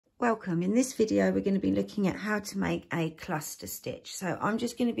Welcome. In this video we're going to be looking at how to make a cluster stitch. So I'm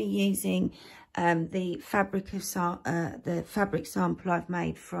just going to be using the fabric sample I've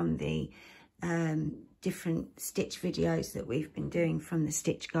made from the different stitch videos that we've been doing from the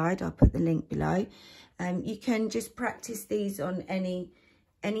stitch guide. I'll put the link below. You can just practice these on any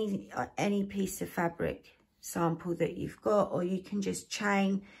piece of fabric sample that you've got, or you can just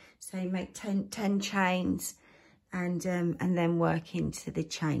chain, so you make 10 chains and then work into the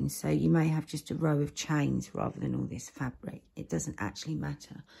chains. So you may have just a row of chains rather than all this fabric. It doesn't actually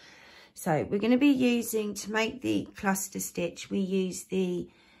matter. So we're going to be using, to make the cluster stitch, we use the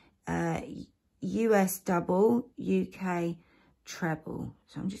US double, UK treble.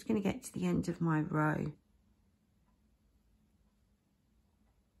 So I'm just going to get to the end of my row.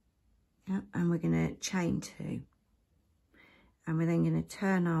 Yep, and we're going to chain 2. And we're then going to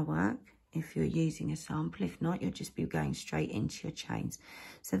turn our work if you're using a sample. If not, you'll just be going straight into your chains.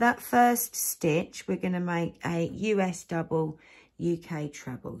 So that first stitch, we're going to make a US double, UK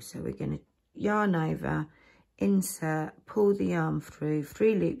treble. So we're going to yarn over, insert, pull the yarn through,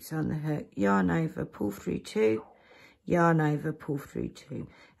 3 loops on the hook, yarn over, pull through 2, yarn over, pull through 2.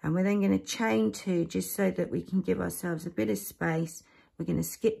 And we're then going to chain 2 just so that we can give ourselves a bit of space. We're going to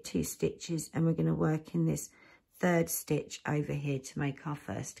skip 2 stitches and we're going to work in this third stitch over here to make our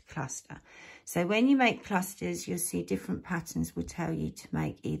first cluster. So when you make clusters, you'll see different patterns will tell you to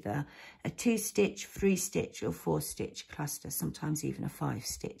make either a 2-stitch, 3-stitch or 4-stitch cluster, sometimes even a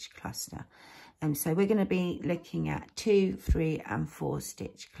 5-stitch cluster. And so we're going to be looking at 2, 3 and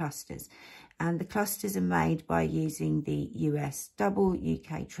 4-stitch clusters. And the clusters are made by using the US double,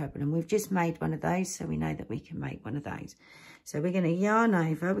 UK treble. And we've just made one of those, so we know that we can make one of those. So we're going to yarn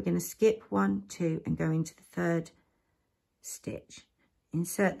over, we're going to skip 1, 2 and go into the third stitch.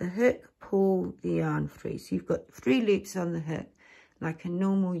 Insert the hook, pull the yarn through. So you've got 3 loops on the hook, like a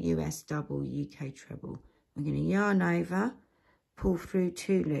normal US double, UK treble. We're going to yarn over, pull through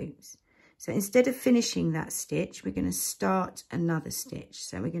 2 loops. So instead of finishing that stitch, we're going to start another stitch.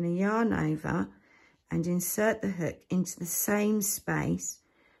 So we're going to yarn over and insert the hook into the same space,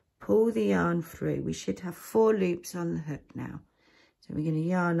 pull the yarn through. We should have 4 loops on the hook now. So we're going to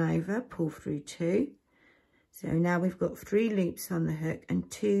yarn over, pull through 2. So now we've got 3 loops on the hook and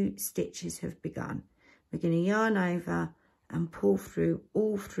 2 stitches have begun. We're going to yarn over and pull through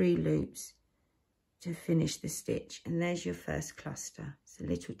all 3 loops to finish the stitch. And there's your first cluster. It's a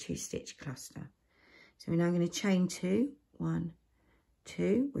little 2-stitch cluster. So we're now going to chain 2, 1,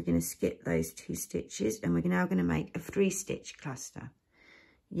 2. We're going to skip those 2 stitches and we're now going to make a 3-stitch cluster.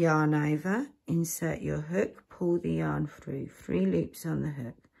 Yarn over, insert your hook, pull the yarn through, 3 loops on the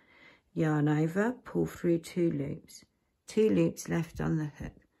hook. Yarn over, pull through 2 loops, 2 loops left on the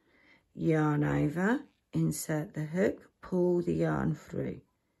hook. Yarn over, insert the hook, pull the yarn through.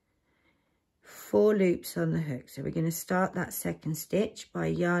 4 loops on the hook. So we're going to start that second stitch by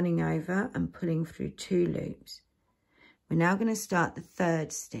yarning over and pulling through 2 loops. We're now going to start the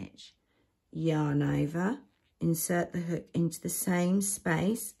third stitch. Yarn over, insert the hook into the same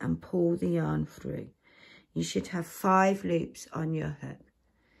space and pull the yarn through. You should have 5 loops on your hook.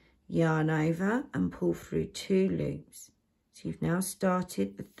 Yarn over and pull through 2 loops. So you've now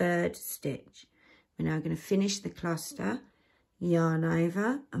started the third stitch. We're now going to finish the cluster. Yarn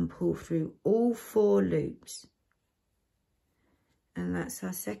over and pull through all 4 loops. And that's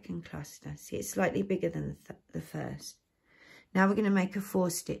our second cluster. See, it's slightly bigger than the first. Now we're going to make a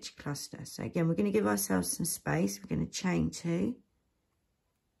 4-stitch cluster. So again, we're going to give ourselves some space. We're going to chain 2.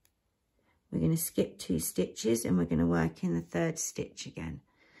 We're going to skip 2 stitches and we're going to work in the third stitch again.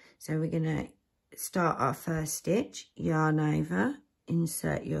 So we're going to start our first stitch, yarn over,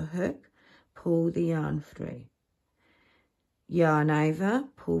 insert your hook, pull the yarn through. Yarn over,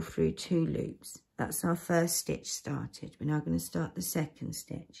 pull through 2 loops. That's our first stitch started. We're now going to start the second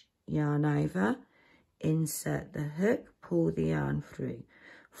stitch. Yarn over, insert the hook, pull the yarn through.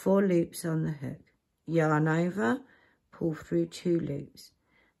 4 loops on the hook. Yarn over, pull through 2 loops.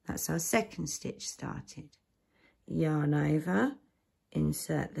 That's our second stitch started. Yarn over,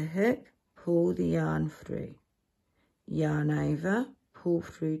 insert the hook, pull the yarn through. Yarn over, pull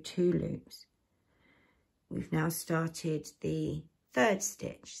through 2 loops. We've now started the third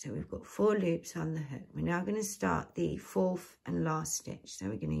stitch. So we've got 4 loops on the hook. We're now going to start the 4th and last stitch. So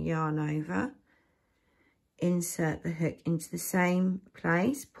we're going to yarn over, insert the hook into the same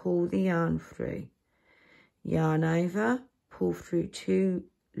place, pull the yarn through. Yarn over, pull through 2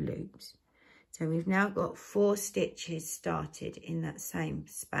 loops. So we've now got 4 stitches started in that same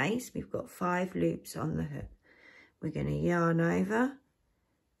space. We've got 5 loops on the hook. We're going to yarn over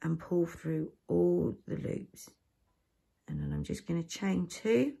and pull through all the loops. And then I'm just going to chain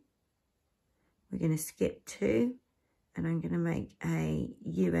 2, we're going to skip 2, and I'm going to make a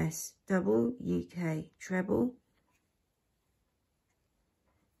US double, UK treble,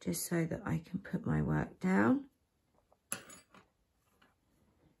 just so that I can put my work down.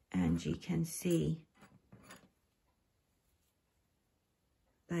 And you can see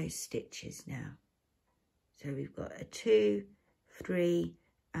those stitches now. So we've got a 2, 3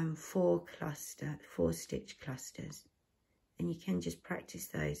 and 4 stitch clusters, and you can just practice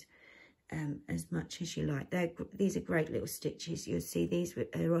those as much as you like. These are great little stitches. You'll see these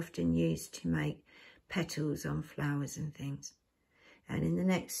are often used to make petals on flowers and things. And in the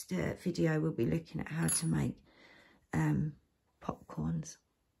next video we'll be looking at how to make popcorns.